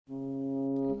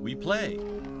We play.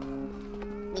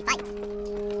 We fight.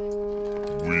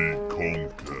 We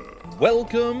conquer.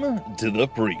 Welcome to the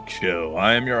Freak Show.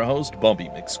 I am your host, Bumpy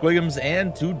McSquigums,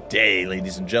 and today,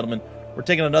 ladies and gentlemen, we're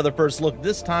taking another first look,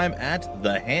 this time at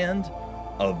The Hand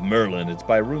of Merlin. It's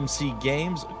by Room C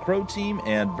Games, Crow Team,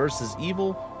 and Versus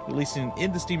Evil, releasing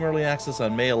into Steam Early Access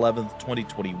on May 11th,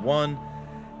 2021.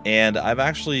 And I've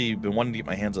actually been wanting to get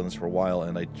my hands on this for a while,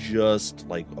 and I just,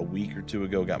 like a week or two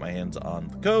ago, got my hands on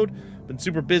the code. Been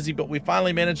super busy, but we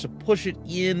finally managed to push it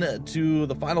in to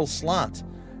the final slot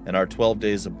in our 12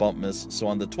 days of Bumpmas. So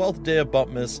on the 12th day of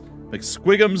Bumpmas,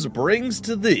 McSquigums brings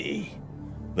to thee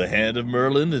The Hand of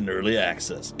Merlin in Early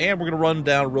Access. And we're going to run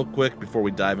down real quick before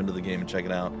we dive into the game and check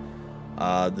it out.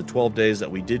 The 12 days that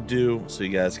we did do, so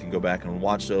you guys can go back and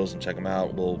watch those and check them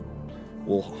out. We'll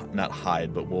not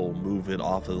hide, but we'll move it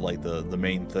off of like the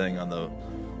main thing on the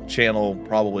channel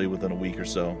probably within a week or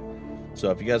so. So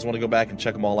if you guys want to go back and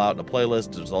check them all out in a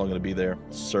playlist, it's all going to be there.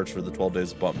 Search for the 12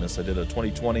 days of Bumpmas. I did a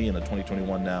 2020 and a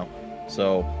 2021 now.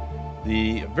 So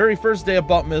the very first day of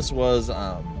Bumpmas was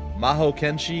Maho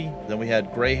Kenshi. Then we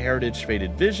had Grey Heritage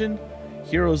Faded Vision,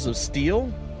 Heroes of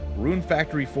Steel, Rune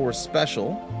Factory 4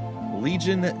 Special,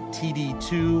 Legion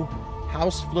TD2,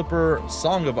 House Flipper,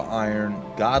 Song of Iron,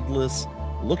 Godless,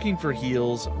 Looking for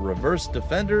Heals, Reverse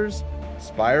Defenders,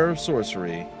 Spire of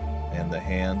Sorcery, and The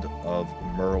Hand of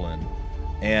Merlin.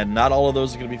 And not all of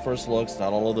those are going to be first looks,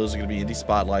 not all of those are going to be indie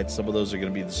spotlights, some of those are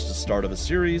going to be the start of a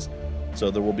series,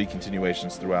 so there will be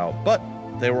continuations throughout, but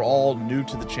they were all new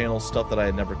to the channel, stuff that I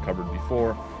had never covered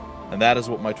before, and that is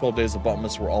what my 12 days of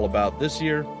Bumpmas were all about this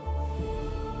year.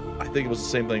 I think it was the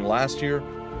same thing last year.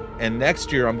 And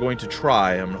next year, I'm going to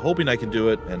try, I'm hoping I can do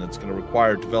it, and it's going to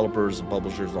require developers and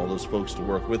publishers and all those folks to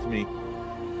work with me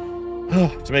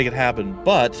to make it happen.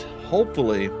 But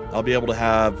hopefully, I'll be able to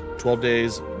have 12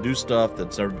 days, new stuff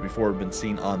that's never before been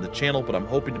seen on the channel, but I'm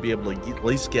hoping to be able to at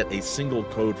least get a single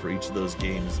code for each of those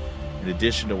games, in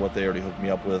addition to what they already hooked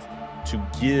me up with, to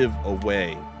give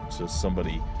away to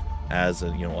somebody as a,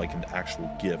 like an actual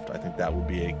gift. I think that would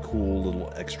be a cool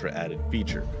little extra added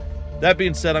feature. That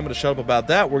being said, I'm going to shut up about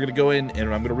that. We're going to go in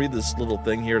and I'm going to read this little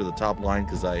thing here to the top line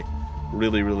because I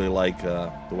really, really like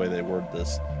the way they word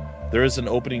this. There is an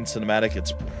opening cinematic.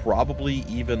 It's probably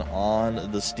even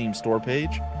on the Steam store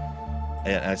page.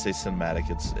 And I say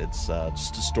cinematic, it's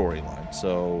just a storyline.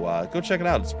 So go check it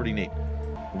out. It's pretty neat.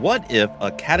 What if a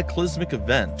cataclysmic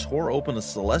event tore open a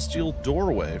celestial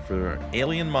doorway for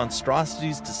alien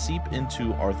monstrosities to seep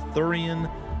into Arthurian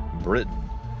Britain?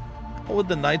 How would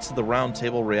the Knights of the Round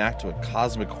Table react to a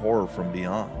cosmic horror from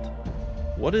beyond?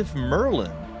 What if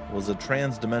Merlin was a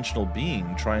transdimensional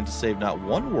being trying to save not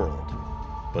one world,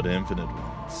 but infinite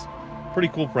ones? Pretty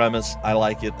cool premise. I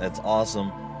like it. That's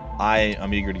awesome. I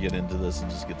am eager to get into this and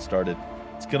just get started.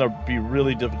 It's going to be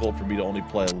really difficult for me to only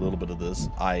play a little bit of this.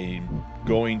 I'm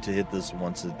going to hit this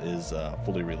once it is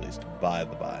fully released, by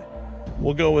the by.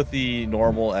 We'll go with the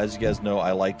normal. As you guys know,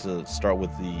 I like to start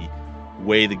with the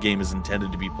way the game is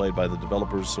intended to be played by the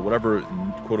developers, so whatever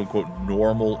quote-unquote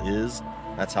normal is,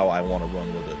 that's how I want to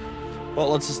run with it. Well,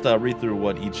 let's just read through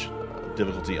what each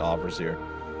difficulty offers here.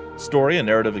 Story, a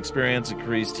narrative experience,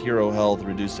 increased hero health,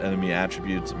 reduced enemy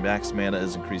attributes, max mana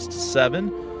is increased to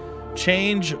 7.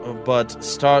 Change, but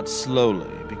start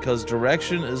slowly, because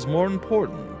direction is more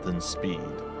important than speed.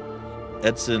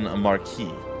 Edson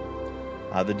Marquis.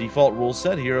 The default rule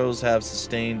set, heroes have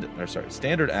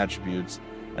standard attributes.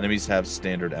 Enemies have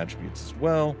standard attributes as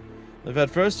well. If at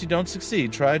first you don't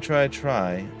succeed, try.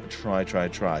 Again,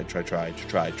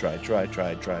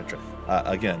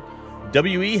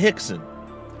 W.E. Hickson.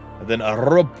 And then a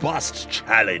robust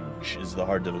challenge is the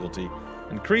hard difficulty.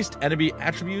 Increased enemy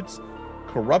attributes.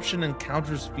 Corruption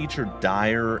encounters feature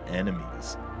dire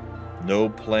enemies. No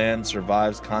plan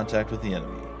survives contact with the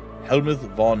enemy. Helmuth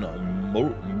von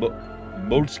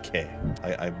Moltke.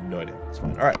 I have no idea. It's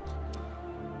fine. All right.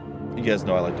 You guys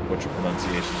know I like to butcher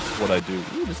pronunciations. It's what I do.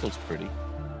 Ooh, this looks pretty.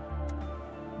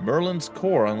 Merlin's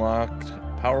core unlocked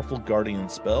powerful guardian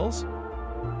spells.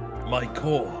 My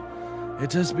core.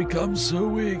 It has become so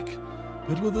weak,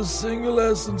 but with a single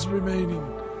essence remaining,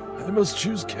 I must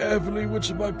choose carefully which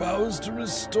of my powers to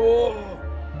restore.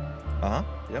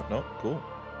 Yep, no, cool.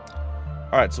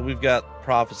 Alright, so we've got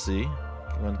Prophecy.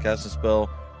 When casting a spell,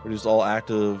 reduce all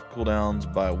active cooldowns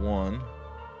by 1.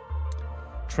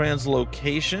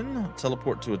 Translocation,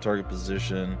 teleport to a target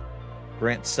position.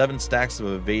 Grant 7 stacks of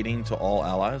evading to all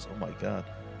allies. Oh my god.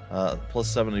 Plus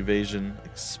 7 evasion.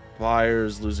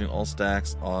 Expires, losing all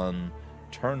stacks on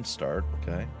turn start.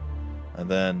 Okay. And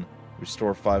then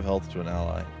restore 5 health to an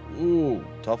ally. Ooh,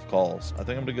 tough calls. I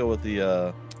think I'm gonna go with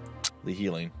the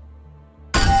healing.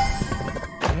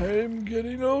 I'm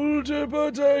getting older,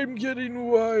 but I'm getting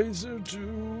wiser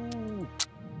too.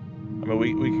 I mean,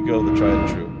 we could go the tried and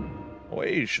true.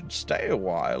 We should stay a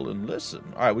while and listen.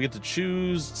 All right, we get to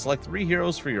choose, select 3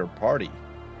 heroes for your party.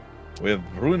 We have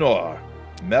Brunor,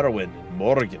 Merwin, and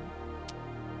Morgan.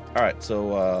 All right,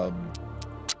 so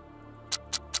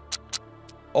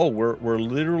oh, we're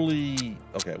literally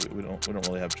okay. We don't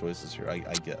really have choices here.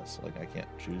 I guess like I can't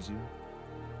choose you.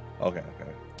 Okay.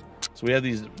 So we have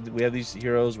these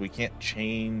heroes. We can't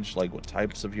change like what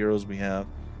types of heroes we have,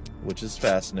 which is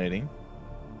fascinating.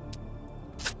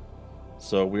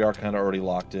 So we are kind of already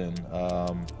locked in.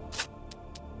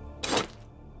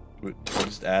 We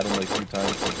just add them like 3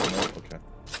 times. Okay.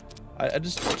 I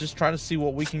just trying to see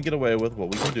what we can get away with,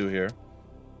 what we can do here.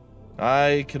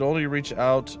 I can only reach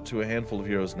out to a handful of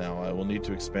heroes now. I will need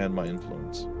to expand my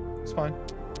influence. It's fine.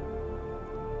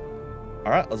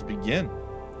 All right, let's begin.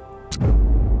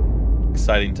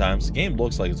 Exciting times. The game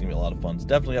looks like it's gonna be a lot of fun. It's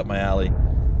definitely up my alley.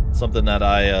 Something that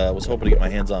I was hoping to get my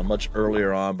hands on much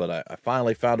earlier on, but I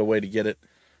finally found a way to get it,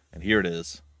 and here it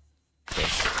is. So,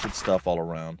 good stuff all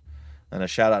around. And a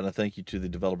shout out and a thank you to the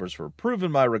developers for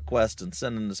approving my request and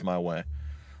sending this my way.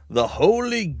 The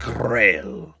Holy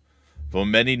Grail. For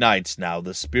many nights now,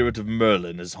 the spirit of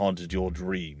Merlin has haunted your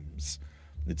dreams.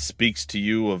 It speaks to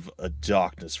you of a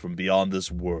darkness from beyond this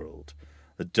world.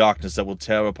 A darkness that will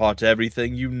tear apart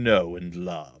everything you know and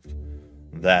love.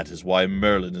 That is why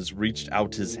Merlin has reached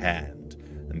out his hand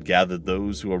and gathered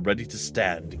those who are ready to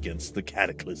stand against the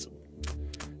cataclysm.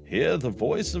 Hear the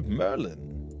voice of Merlin.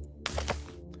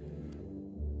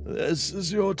 This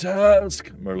is your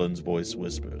task, Merlin's voice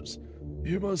whispers.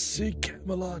 You must seek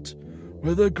Camelot,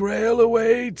 where the Grail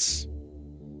awaits.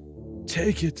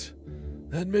 Take it,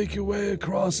 then make your way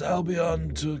across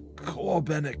Albion to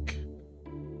Corbenic.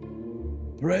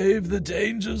 Brave the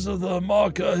dangers of the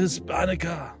Marca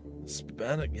Hispanica.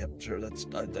 Hispanic, yep, sure,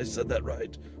 I said that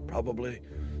right, probably.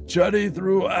 Journey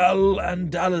through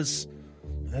Al-Andalus,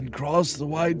 and cross the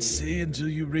wide sea until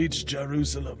you reach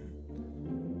Jerusalem.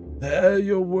 There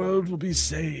your world will be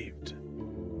saved,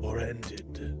 or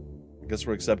ended. I guess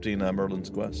we're accepting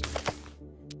Merlin's quest.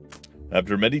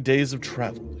 After many days of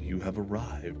travel, you have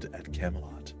arrived at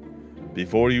Camelot.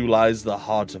 Before you lies the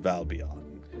heart of Albion,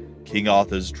 King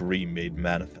Arthur's dream made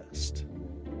manifest.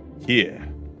 Here,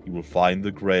 you will find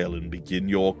the Grail and begin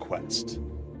your quest.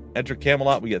 Enter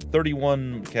Camelot, we get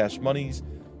 31 cash monies,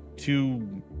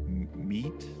 2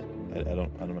 meat,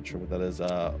 I'm not sure what that is,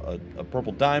 a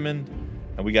purple diamond,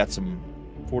 and we got some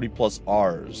 40 plus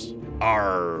R's.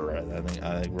 I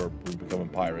think we're becoming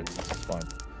pirates. It's fine.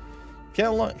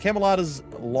 Camelot is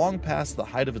long past the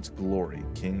height of its glory.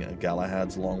 King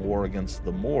Galahad's long war against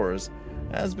the Moors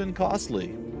has been costly,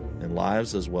 in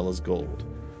lives as well as gold.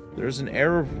 There's an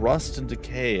air of rust and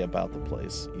decay about the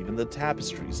place. Even the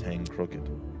tapestries hang crooked.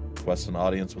 Quest an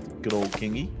audience with good old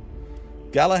Kingy.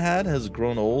 Galahad has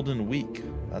grown old and weak.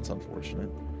 That's unfortunate.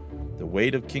 The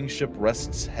weight of kingship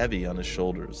rests heavy on his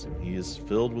shoulders, and he is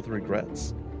filled with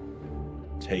regrets.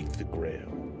 Take the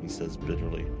Grail, he says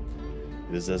bitterly.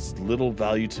 It is as little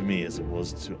value to me as it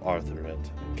was to Arthur at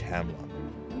Camelot.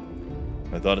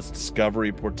 I thought its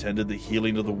discovery portended the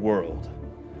healing of the world,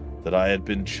 that I had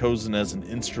been chosen as an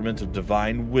instrument of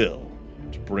divine will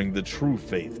to bring the true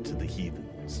faith to the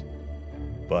heathens.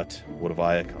 But what have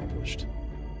I accomplished?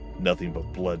 Nothing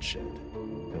but bloodshed.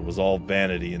 It was all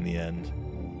vanity in the end.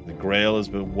 The Grail has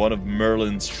been one of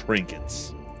Merlin's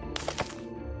trinkets.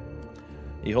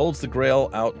 He holds the Grail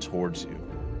out towards you.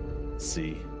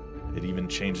 See, it even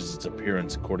changes its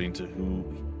appearance according to who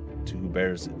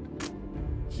bears it.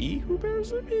 He who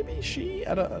bears it? Maybe she?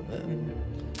 I don't know.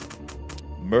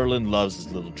 Merlin loves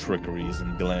his little trickeries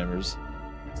and glamours.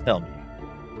 Tell me,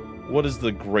 what is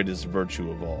the greatest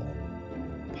virtue of all?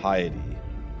 Piety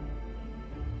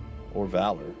or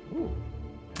valor? Ooh,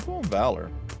 I'm going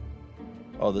valor.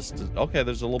 Oh, okay,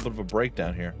 there's a little bit of a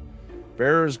breakdown here.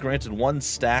 Bearer is granted 1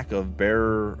 stack of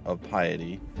Bearer of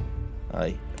Piety.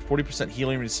 40%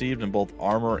 healing received in both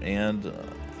armor and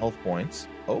health points.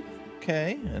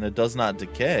 Okay, and it does not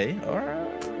decay.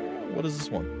 What is this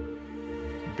one?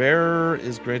 Bearer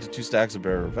is granted 2 stacks of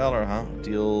Bearer of Valor, huh?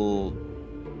 Deal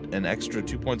an extra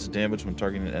 2 points of damage when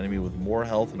targeting an enemy with more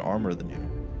health and armor than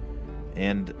you.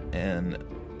 And an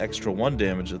extra 1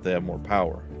 damage if they have more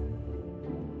power.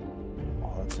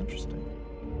 Oh, that's interesting.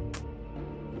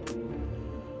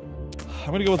 I'm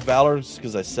going to go with Valor just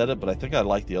because I said it, but I think I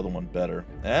like the other one better.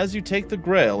 As you take the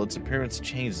Grail, its appearance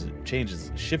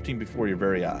changes, shifting before your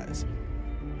very eyes.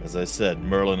 As I said,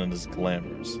 Merlin and his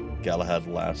glamours. Galahad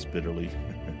laughs bitterly.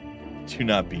 Do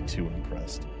not be too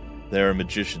impressed. They are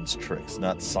magician's tricks,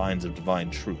 not signs of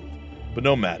divine truth. But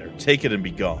no matter. Take it and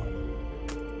be gone.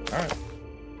 Alright.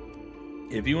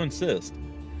 If you insist.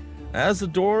 As the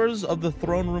doors of the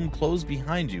throne room close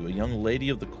behind you, a young lady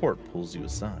of the court pulls you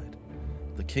aside.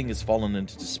 The king has fallen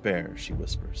into despair, she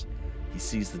whispers. He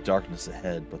sees the darkness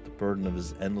ahead, but the burden of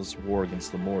his endless war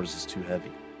against the Moors is too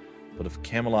heavy. But if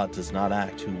Camelot does not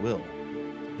act, who will?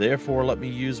 Therefore, let me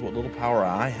use what little power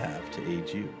I have to aid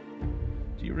you.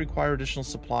 Do you require additional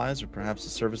supplies, or perhaps the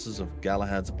services of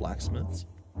Galahad's blacksmiths?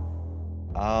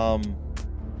 I'll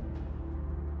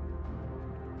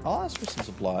ask for some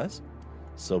supplies.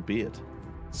 So be it,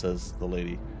 says the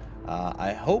lady.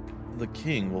 I hope the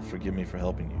king will forgive me for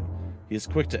helping you. He is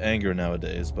quick to anger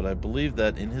nowadays, but I believe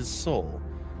that in his soul,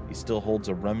 he still holds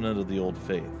a remnant of the old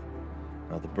faith.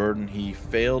 Now the burden he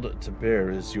failed to bear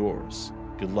is yours.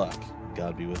 Good luck.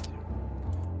 God be with you.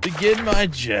 Begin my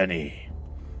journey.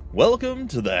 Welcome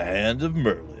to the Hand of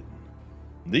Merlin.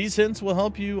 These hints will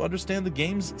help you understand the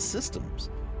game's systems.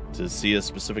 To see a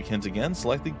specific hint again,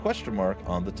 select the question mark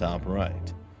on the top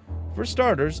right. For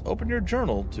starters, open your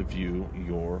journal to view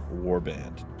your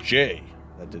warband. J.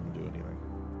 That didn't do anything.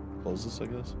 Close this, I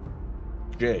guess.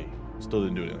 J. Still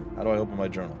didn't do anything. How do I open my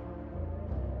journal?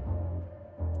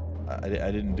 I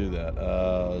didn't do that.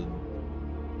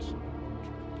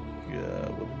 Yeah,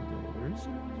 where is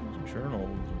it? Journal.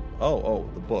 Oh,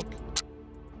 the book.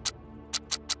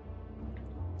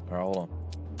 Alright, hold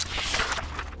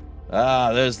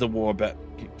on. There's the warband.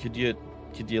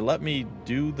 Could you let me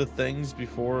do the things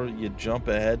before you jump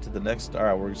ahead to the next? All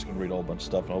right, we're just going to read a whole bunch of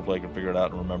stuff, and hopefully I can figure it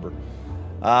out and remember.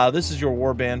 This is your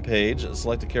warband page.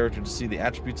 Select a character to see the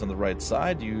attributes on the right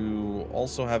side. You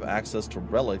also have access to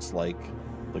relics like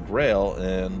the Grail,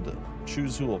 and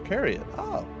choose who will carry it.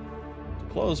 To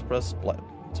close, press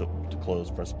to close,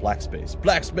 press black space.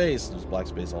 Black space! There's black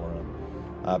space all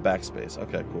around. Backspace.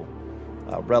 Okay, cool.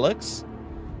 Relics.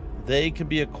 They can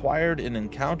be acquired in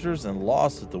encounters and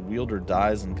lost if the wielder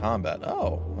dies in combat.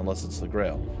 Unless it's the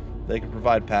Grail. They can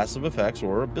provide passive effects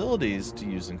or abilities to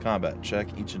use in combat. Check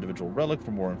each individual relic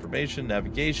for more information.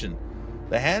 Navigation.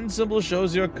 The hand symbol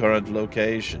shows your current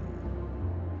location.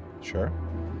 Sure.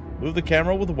 Move the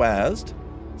camera with WASD.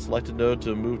 Select a node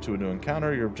to move to a new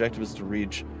encounter. Your objective is to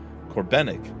reach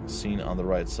Corbenic, seen on the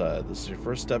right side. This is your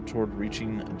first step toward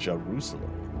reaching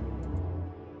Jerusalem.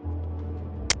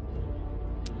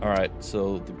 Alright,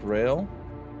 so the Grail.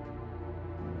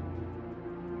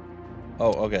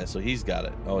 Oh, okay, so he's got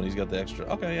it. Oh, and he's got the extra.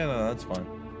 Okay, yeah, no, that's fine.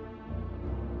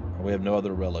 We have no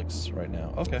other relics right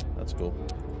now. Okay, that's cool.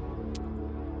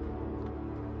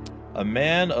 A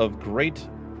man of great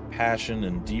passion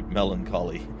and deep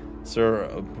melancholy, Sir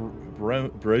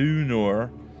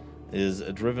Breunor is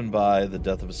driven by the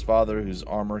death of his father, whose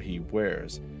armor he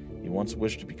wears. He once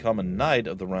wished to become a knight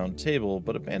of the Round Table,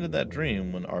 but abandoned that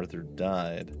dream when Arthur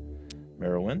died.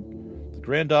 Merowyn, the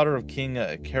granddaughter of King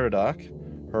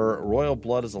Caradoc, her royal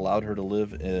blood has allowed her to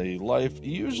live a life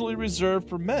usually reserved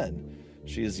for men.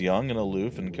 She is young and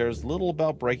aloof and cares little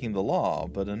about breaking the law,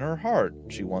 but in her heart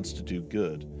she wants to do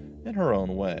good, in her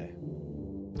own way.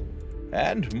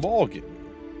 And Morgan.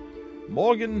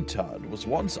 Morgan Tudd was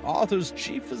once Arthur's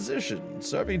chief physician,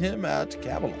 serving him at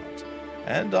Camelot,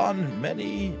 and on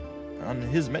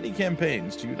his many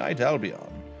campaigns to unite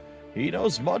Albion. He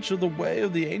knows much of the way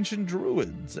of the ancient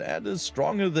druids, and is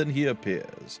stronger than he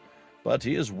appears. But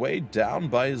he is weighed down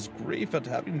by his grief at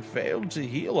having failed to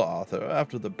heal Arthur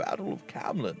after the Battle of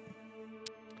Camlin.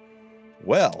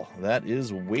 Well, that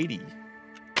is weighty.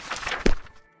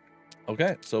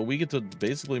 Okay, so we get to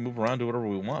basically move around, do whatever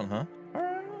we want, huh?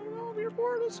 Alright, I'll be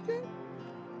aboard, that's okay.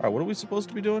 Alright, what are we supposed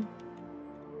to be doing?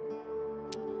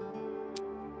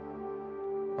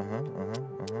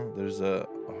 There's a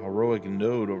heroic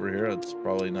node over here. That's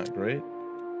probably not great.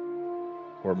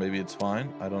 Or maybe it's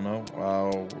fine. I don't know.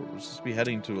 We're supposed to be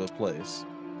heading to a place.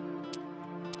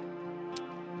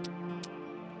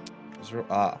 Is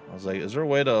there, I was like, is there a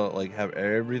way to like have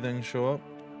everything show up?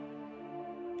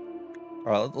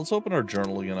 All right, let's open our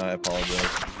journal again. I apologize,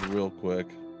 just real quick.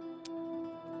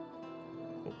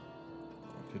 Oh.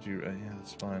 Could you? Yeah,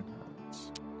 that's fine.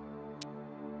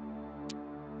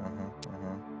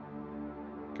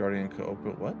 Guardian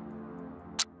co-open what?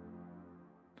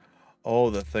 Oh,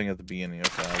 the thing at the beginning.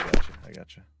 Okay, I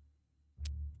got you.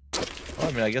 Well,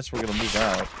 I mean, I guess we're gonna move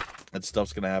out. And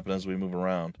stuff's gonna happen as we move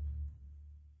around.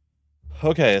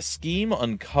 Okay, a scheme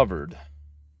uncovered.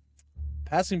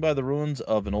 Passing by the ruins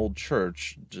of an old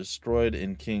church destroyed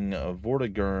in King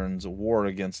Vortigern's war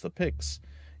against the Picts,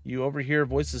 you overhear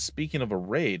voices speaking of a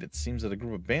raid. It seems that a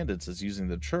group of bandits is using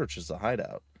the church as a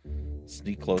hideout.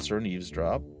 Sneak closer and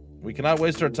eavesdrop. We cannot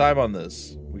waste our time on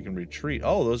this. We can retreat.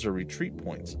 Oh, those are retreat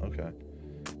points. Okay.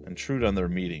 Intrude on their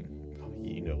meeting.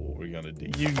 You know what we're gonna do.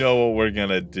 You know what we're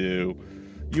gonna do.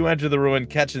 You enter the ruin,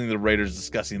 catching the raiders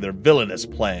discussing their villainous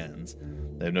plans.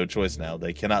 They have no choice now.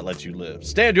 They cannot let you live.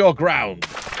 Stand your ground.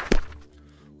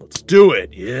 Let's do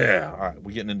it. Yeah. All right,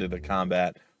 we're getting into the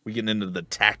combat. We're getting into the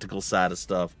tactical side of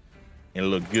stuff. And it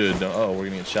looked good. Oh, we're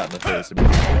gonna get shot in the face.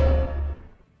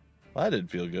 Well, that didn't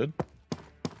feel good.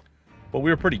 But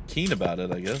we were pretty keen about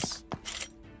it, I guess.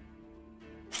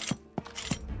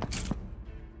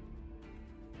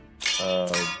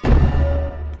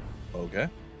 Okay.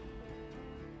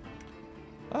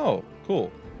 Oh,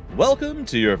 cool. Welcome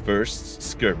to your first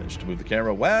skirmish. To move the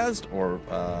camera, WASD or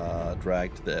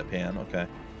drag to the pan. Okay.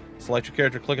 Select your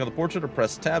character, click on the portrait, or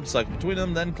press tab to cycle between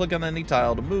them, then click on any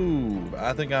tile to move.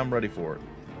 I think I'm ready for it.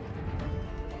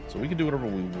 So we can do whatever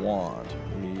we want.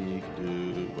 We can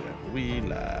do whatever we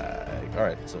like.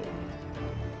 Alright, so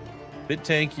bit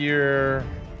tankier.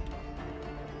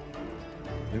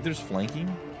 I think there's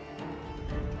flanking.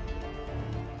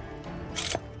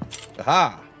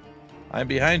 Aha! I'm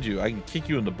behind you. I can kick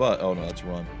you in the butt. Oh no, that's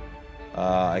run.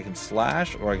 I can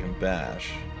slash or I can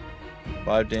bash.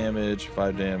 5 damage,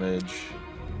 5 damage.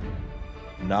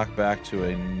 Knock back to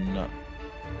a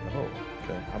oh,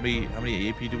 okay. How many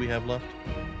AP do we have left?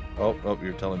 Oh,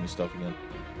 you're telling me stuff again.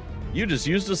 You just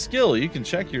used a skill. You can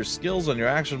check your skills on your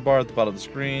action bar at the bottom of the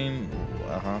screen.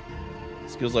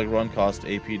 Skills like run cost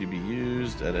AP to be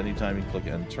used at any time you click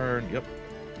end turn. Yep.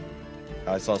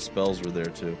 I saw spells were there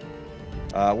too.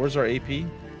 Where's our AP?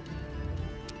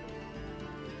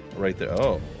 Right there.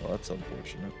 Oh, well, that's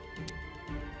unfortunate.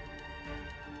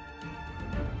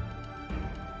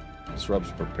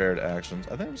 Disrupts prepared actions.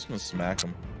 I think I'm just going to smack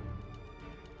him.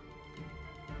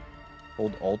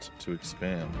 Hold Alt to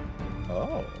expand.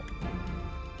 Oh.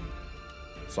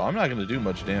 So I'm not going to do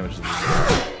much damage to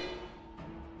this.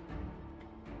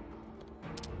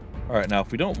 Alright, now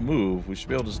if we don't move, we should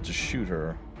be able just to shoot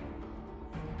her.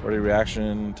 Ready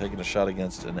reaction, taking a shot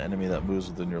against an enemy that moves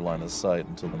within your line of sight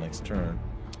until the next turn.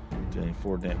 Dealing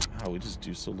 4 damage. Wow, we just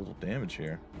do so little damage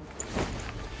here.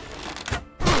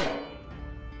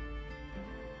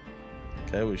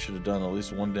 Okay, we should have done at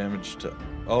least 1 damage to...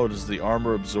 Oh, does the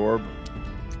armor absorb?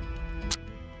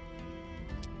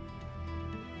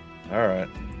 Alright.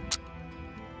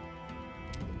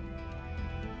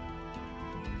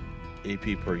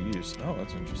 AP per use. Oh,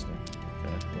 that's interesting.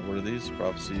 Okay, what are these?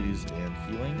 Prophecies and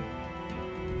healing.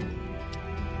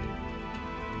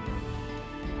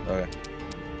 Okay.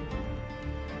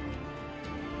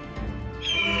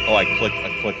 Oh, I click.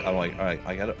 I'm like, alright,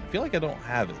 I feel like I don't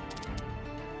have it.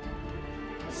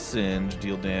 Singe,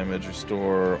 deal damage,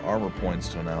 restore armor points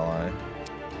to an ally.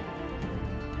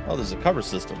 Oh, there's a cover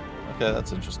system. Okay,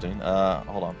 that's interesting.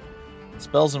 Hold on.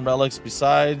 Spells and relics.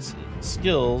 Besides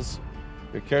skills,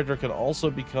 your character can also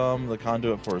become the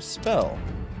conduit for a spell.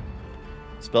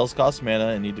 Spells cost mana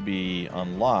and need to be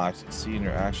unlocked. See in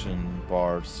your action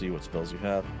bar to see what spells you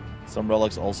have. Some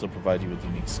relics also provide you with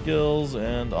unique skills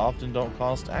and often don't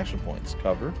cost action points.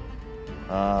 Cover.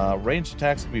 Ranged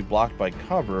attacks can be blocked by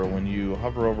cover. When you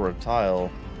hover over a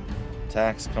tile,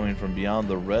 attacks coming from beyond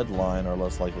the red line are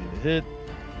less likely to hit.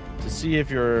 To see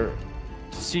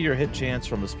your hit chance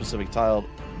from a specific tile,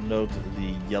 note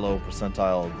the yellow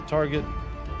percentile of the target.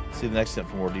 See the next step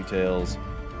for more details.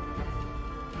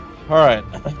 Alright,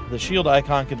 the shield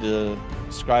icon can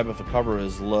describe if a cover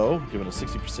is low, given a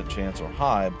 60% chance, or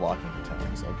high, blocking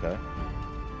attacks. Okay.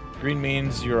 Green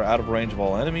means you're out of range of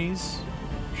all enemies.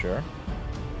 Sure.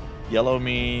 Yellow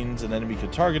means an enemy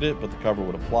could target it, but the cover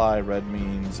would apply. Red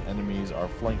means enemies are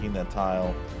flanking that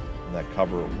tile, and that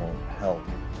cover won't help.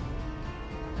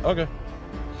 Okay.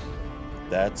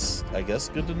 That's, I guess,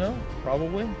 good to know,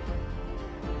 probably.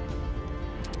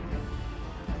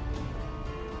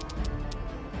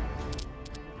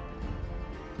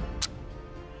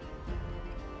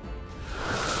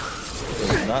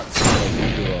 Does not seem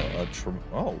like we do a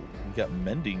oh, we got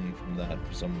mending from that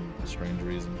for some strange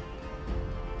reason.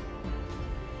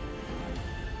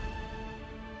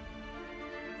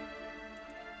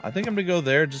 I think I'm gonna go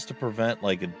there just to prevent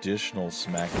like additional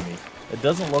smacking me. It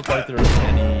doesn't look like there's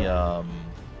any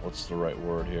what's the right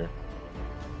word here?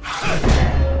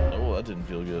 Oh, that didn't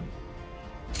feel good.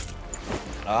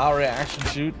 Reaction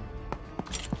shoot.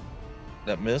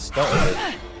 That missed. Don't hit.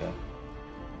 Okay.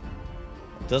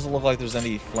 It doesn't look like there's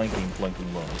any flanking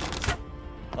loans.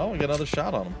 Oh, we got another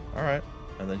shot on him. Alright.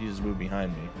 And then he just moved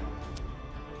behind me.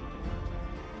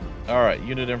 Alright,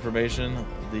 unit information.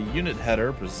 The unit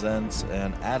header presents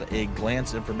an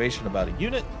at-a-glance information about a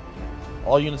unit.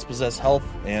 All units possess health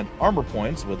and armor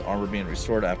points, with armor being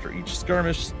restored after each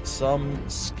skirmish. Some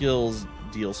skills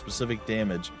deal specific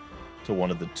damage to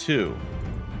one of the two.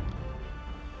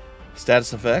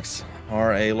 Status effects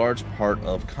are a large part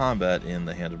of combat in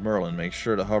the Hand of Merlin. Make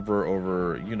sure to hover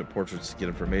over unit portraits to get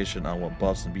information on what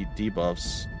buffs and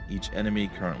debuffs each enemy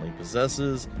currently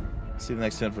possesses. See the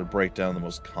next hint for breakdown, the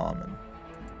most common.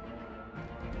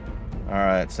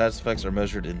 Alright, status effects are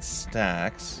measured in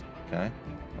stacks. Okay.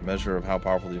 A measure of how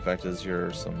powerful the effect is. Here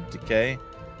are some decay,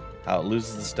 how it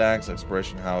loses the stacks,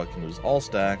 expiration, how it can lose all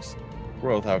stacks,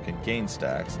 growth, how it can gain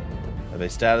stacks. If a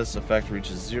status effect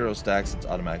reaches 0 stacks, it's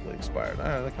automatically expired.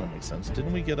 Alright, that kind of makes sense.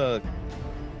 Didn't we get a...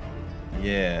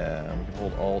 Yeah, we can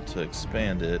hold Alt to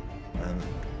expand it. And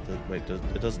wait,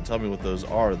 it doesn't tell me what those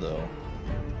are, though.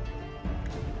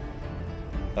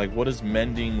 Like, what is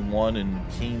Mending 1 and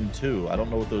Keen 2? I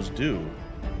don't know what those do.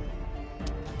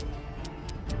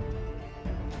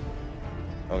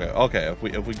 Okay,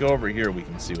 if we go over here, we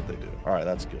can see what they do. Alright,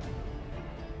 that's good.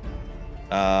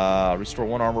 Restore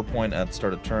 1 armor point at the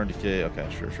start of turn. Decay. Okay,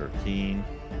 sure. Keen.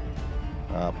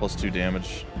 Plus 2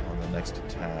 damage on the next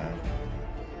attack.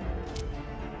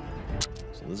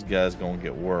 So this guy's going to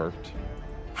get worked.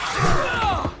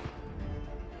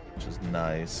 Which is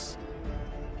nice.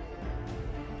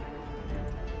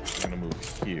 I'm going to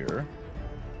move here.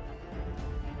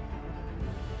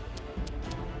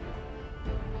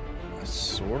 I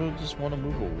sort of just want to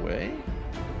move away.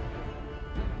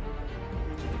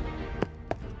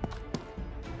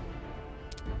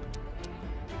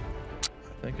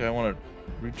 I think I want to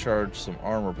recharge some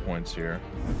armor points here.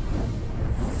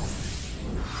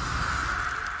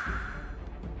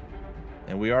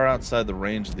 And we are outside the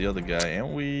range of the other guy,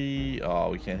 and we... Oh,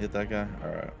 we can't hit that guy?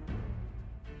 Alright.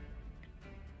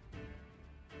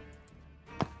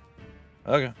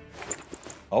 Okay.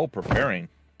 Oh, preparing.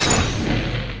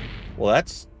 Well,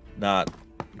 that's not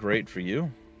great for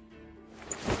you.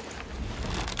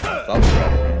 I thought we were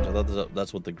out of range. I thought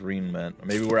that's what the green meant.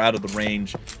 Maybe we're out of the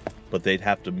range, but they'd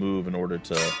have to move in order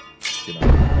to, you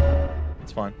know.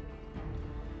 It's fine.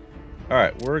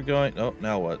 Alright, we're going... Oh,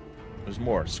 now what? There's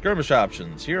more. Skirmish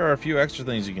options. Here are a few extra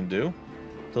things you can do.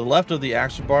 To the left of the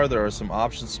action bar, there are some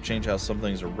options to change how some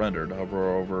things are rendered.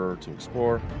 Hover over to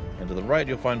explore. And to the right,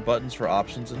 you'll find buttons for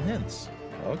options and hints.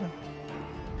 Okay.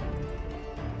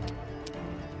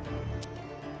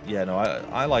 Yeah, no,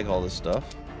 I like all this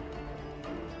stuff.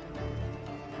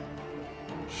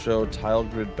 Show tile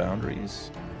grid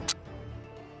boundaries.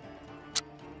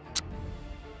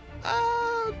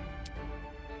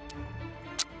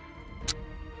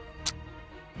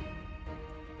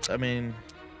 I mean...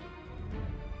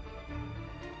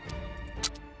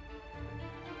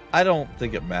 I don't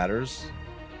think it matters.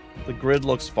 The grid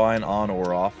looks fine on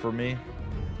or off for me.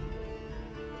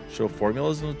 Show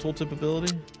formulas in the tooltip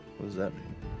ability? What does that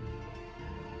mean?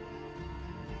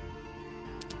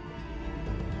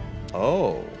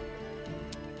 Oh.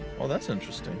 Oh, that's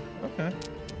interesting. Okay.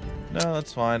 No,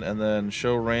 that's fine. And then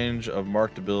show range of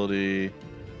marked ability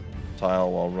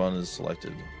tile while run is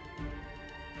selected.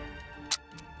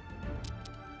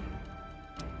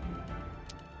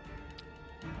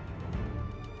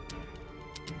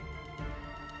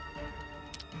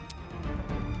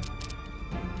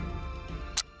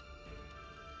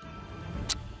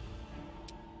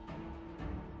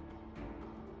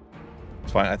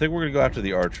 Fine. I think we're gonna go after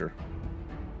the archer.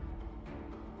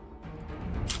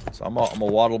 So I'm gonna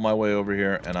waddle my way over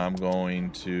here, and I'm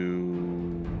going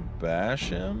to bash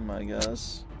him, I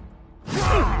guess.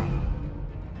 I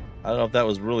don't know if that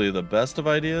was really the best of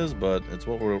ideas, but it's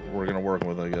what we're gonna work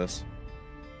with, I guess.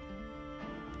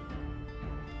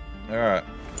 All right.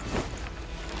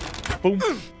 Boom.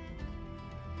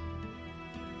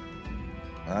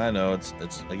 I know it's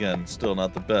again still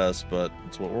not the best, but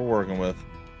it's what we're working with.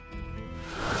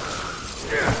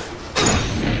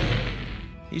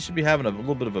 He should be having a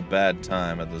little bit of a bad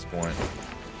time at this point.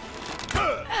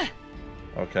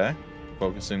 Okay.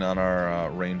 Focusing on our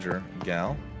ranger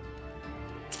gal.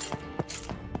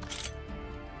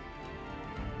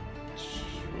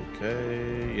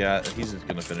 Okay. Yeah, he's just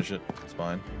gonna finish it. It's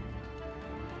fine.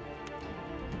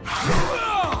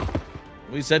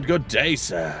 We said good day,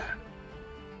 sir.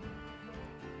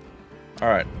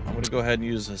 Alright. I'm gonna go ahead and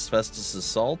use Hephaestus'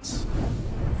 Assault.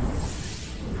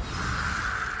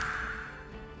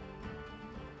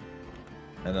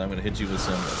 And then I'm going to hit you with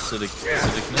some acidicness.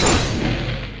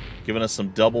 Giving us some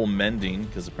double mending,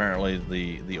 because apparently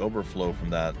the overflow from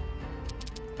that...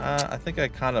 I think I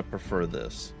kind of prefer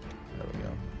this. There we go.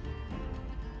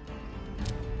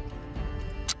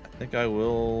 I think I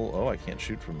will... Oh, I can't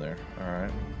shoot from there. Alright.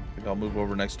 I think I'll move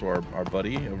over next to our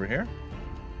buddy over here.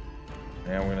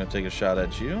 And we're going to take a shot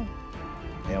at you.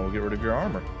 And we'll get rid of your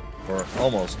armor. Or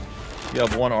almost. You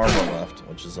have 1 armor left,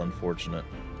 which is unfortunate.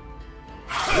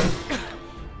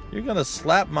 You're gonna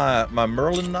slap my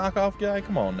Merlin knockoff guy?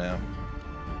 Come on now.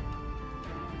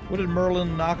 What did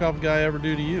Merlin knockoff guy ever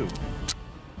do to you?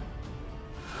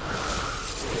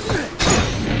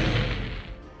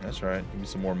 That's right. Give me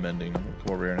some more mending. We'll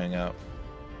come over here and hang out.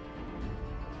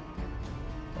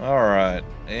 Alright.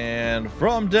 And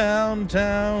from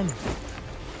downtown.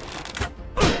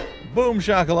 Boom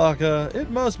shakalaka.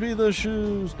 It must be the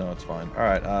shoes. No, it's fine.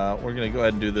 Alright, we're gonna go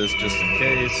ahead and do this just in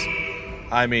case.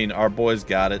 I mean, our boys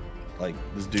got it. Like,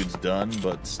 this dude's done,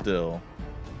 but still.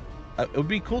 It would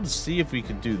be cool to see if we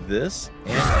could do this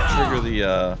and trigger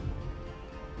the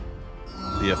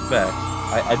effect.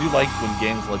 I do like when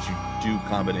games let you do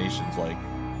combinations, like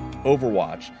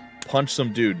Overwatch. Punch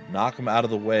some dude, knock him out of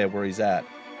the way of where he's at,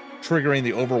 triggering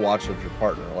the Overwatch of your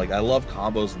partner. Like, I love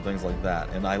combos and things like that,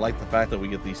 and I like the fact that we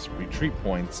get these retreat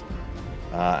points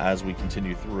as we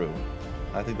continue through.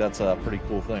 I think that's a pretty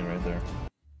cool thing right there.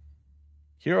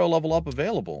 Hero level up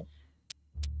available.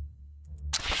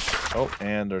 Oh,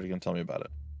 and they're going to tell me about it.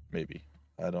 Maybe.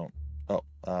 I don't.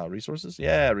 Oh, resources?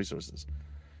 Yeah, resources.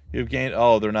 You've gained.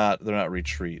 Oh, they're not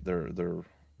retreat. They're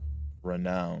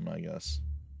renown, I guess.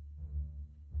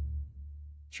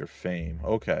 It's your fame.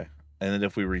 Okay. And then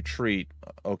if we retreat,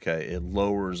 okay, it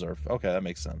lowers our. Okay, that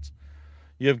makes sense.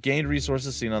 You have gained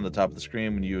resources seen on the top of the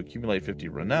screen. When you accumulate 50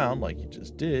 renown, like you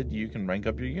just did, you can rank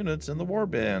up your units in the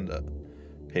warband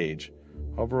page.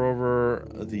 Hover over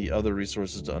the other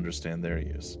resources to understand their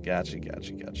use. Gotcha.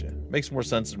 Makes more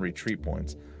sense than retreat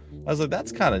points. I was like,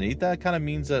 that's kind of neat. That kind of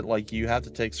means that, like, you have to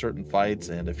take certain fights,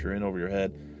 and if you're in over your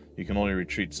head, you can only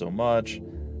retreat so much.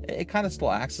 It kind of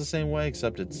still acts the same way,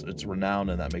 except it's renowned,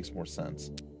 and that makes more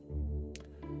sense.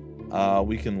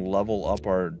 We can level up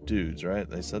our dudes, right?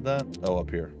 They said that? Oh, up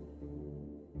here.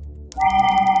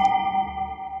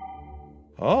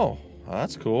 Oh,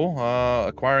 that's cool.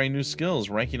 Acquiring new skills.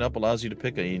 Ranking up allows you to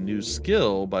pick a new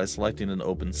skill by selecting an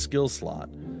open skill slot.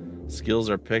 Skills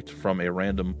are picked from a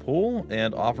random pool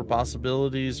and offer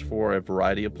possibilities for a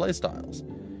variety of playstyles.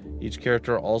 Each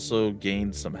character also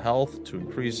gains some health to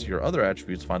increase your other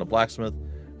attributes, find a blacksmith,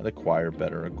 and acquire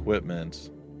better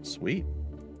equipment. Sweet.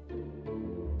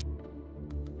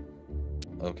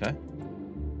 Okay.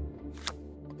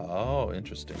 Oh,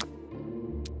 interesting.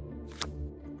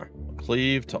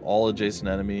 Cleave to all adjacent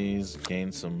enemies,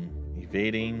 gain some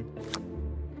evading,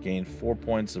 gain 4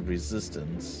 points of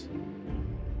resistance.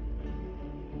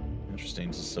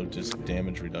 Interesting, so just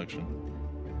damage reduction.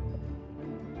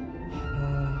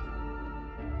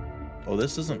 Oh,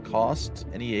 this doesn't cost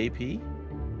any AP?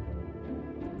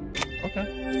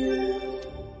 Okay.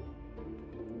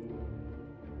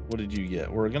 What did you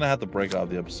get? We're gonna have to break off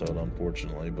the episode,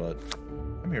 unfortunately, but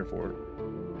I'm here for it.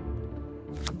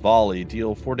 Volley.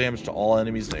 Deal 4 damage to all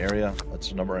enemies in the area.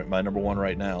 That's my number 1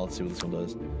 right now. Let's see what this one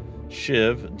does.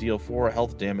 Shiv. Deal 4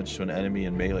 health damage to an enemy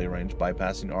in melee range,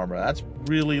 bypassing armor. That's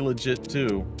really legit,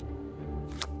 too.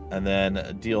 And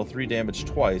then deal 3 damage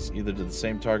twice, either to the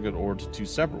same target or to 2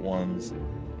 separate ones.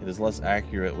 It is less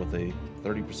accurate with a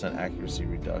 30% accuracy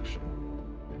reduction.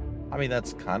 I mean,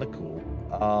 that's kind of cool.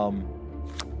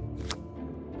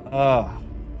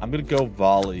 I'm going to go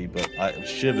volley, but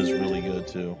Shiv is really good,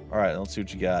 too. Alright, let's see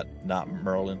what you got. Not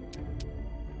Merlin.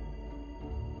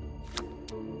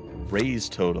 Raise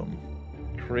Totem.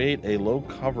 Create a low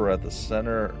cover at the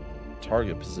center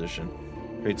target position.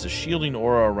 Creates a shielding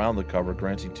aura around the cover,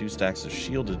 granting 2 stacks of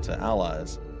shielded to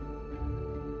allies.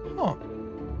 Huh.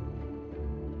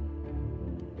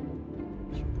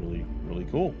 It's really, really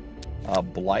cool.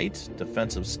 Blight.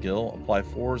 Defensive skill. Apply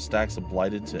 4 stacks of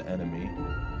blighted to enemy.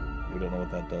 We don't know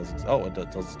what that does. Oh, it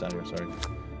does it down here, sorry.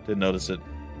 Didn't notice it.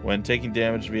 When taking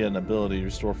damage via an ability,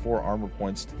 restore 4 armor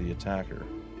points to the attacker.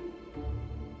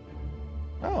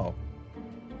 Oh.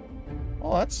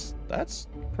 Well, that's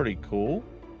pretty cool.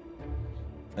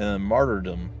 And then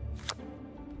Martyrdom.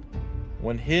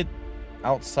 When hit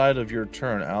outside of your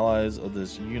turn, allies of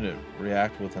this unit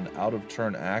react with an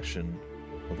out-of-turn action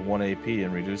with 1 AP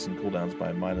and reducing cooldowns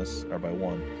by by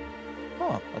 1.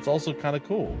 Huh, that's also kind of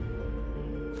cool.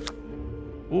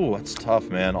 Ooh, that's tough,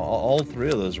 man. All 3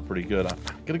 of those are pretty good. I'm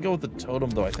gonna go with the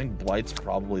Totem, though. I think Blight's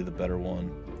probably the better one.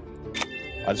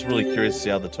 I'm just really curious to see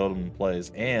how the Totem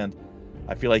plays. And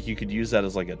I feel like you could use that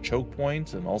as like a choke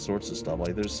point and all sorts of stuff.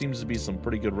 Like, there seems to be some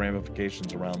pretty good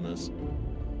ramifications around this.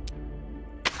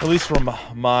 At least from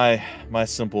my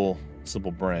simple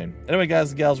brain. Anyway, guys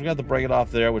and gals, we got to break it off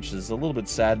there, which is a little bit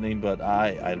saddening, but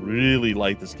I really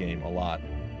like this game a lot.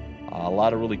 A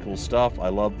lot of really cool stuff. I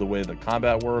love the way the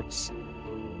combat works.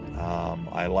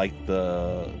 I like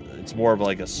it's more of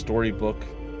like a storybook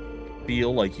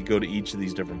feel, like you go to each of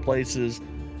these different places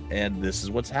and this is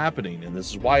what's happening, and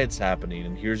this is why it's happening,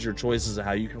 and here's your choices of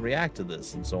how you can react to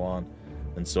this, and so on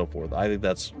and so forth. I think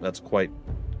that's quite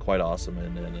awesome,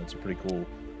 and it's a pretty cool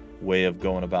way of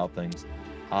going about things.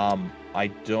 I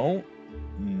don't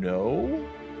know,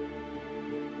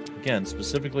 again,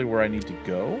 specifically where I need to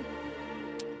go.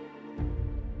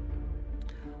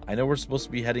 I know we're supposed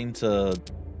to be heading to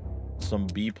some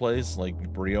B place,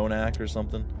 like Brionac or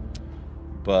something,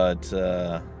 but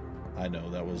I know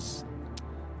that was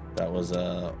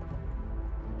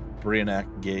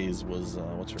Brionac Gaze was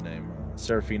what's her name,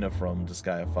 Serafina from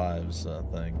Disgaea 5's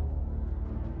thing.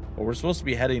 But we're supposed to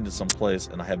be heading to some place,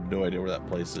 and I have no idea where that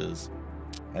place is,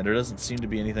 and there doesn't seem to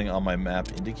be anything on my map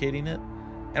indicating it.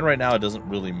 And right now it doesn't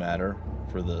really matter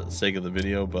for the sake of the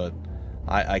video, but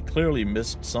I clearly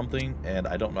missed something, and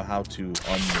I don't know how to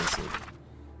unmiss it.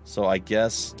 So I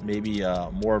guess maybe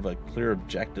more of a clear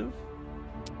objective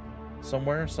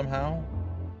somewhere, somehow,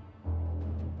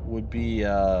 would be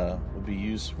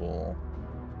useful.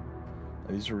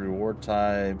 These are reward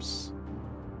types: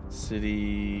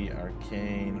 city,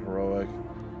 arcane, heroic.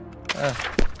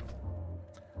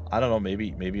 I don't know.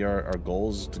 Maybe our goal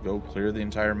is to go clear the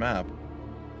entire map.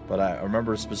 But I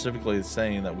remember specifically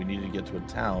saying that we needed to get to a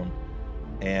town.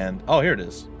 And, oh, here it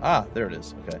is. Ah, there it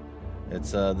is. Okay.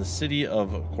 It's the city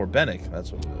of Corbenic.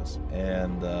 That's what it is.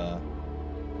 And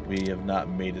we have not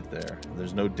made it there.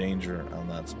 There's no danger on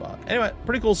that spot. Anyway,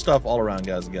 pretty cool stuff all around,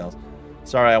 guys and gals.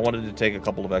 Sorry, I wanted to take a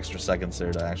couple of extra seconds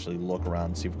there to actually look around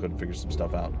and see if we couldn't figure some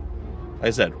stuff out. Like I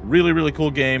said, really, really cool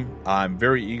game. I'm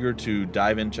very eager to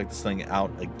dive in, check this thing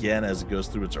out again as it goes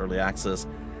through its early access.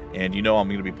 And you know I'm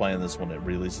going to be playing this when it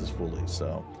releases fully.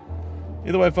 So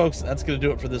either way, folks, that's going to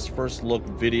do it for this first look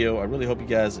video. I really hope you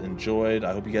guys enjoyed.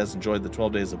 I hope you guys enjoyed the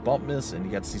 12 days of Bumpmas, and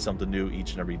you got to see something new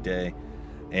each and every day.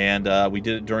 And we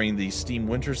did it during the Steam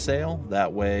Winter Sale.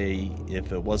 That way,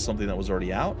 if it was something that was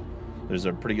already out, there's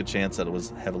a pretty good chance that it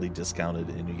was heavily discounted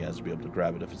and you guys will be able to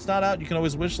grab it. If it's not out, you can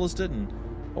always wishlist it and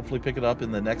hopefully pick it up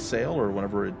in the next sale or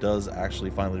whenever it does actually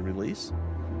finally release.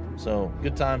 So,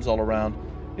 good times all around.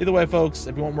 Either way, folks,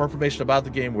 if you want more information about the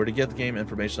game, where to get the game,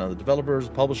 information on the developers,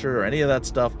 publisher, or any of that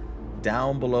stuff,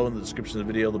 down below in the description of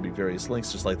the video, there'll be various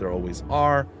links, just like there always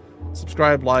are.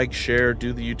 Subscribe, like, share,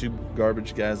 do the YouTube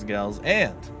garbage, guys and gals,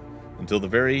 and until the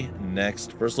very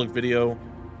next first look video,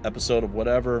 episode of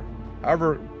whatever,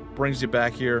 however brings you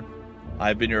back here,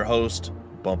 I've been your host,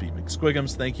 Bumpy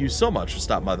McSquigums. Thank you so much for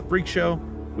stopping by the Freak Show.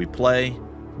 We play,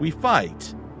 we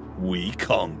fight, we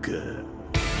conquer.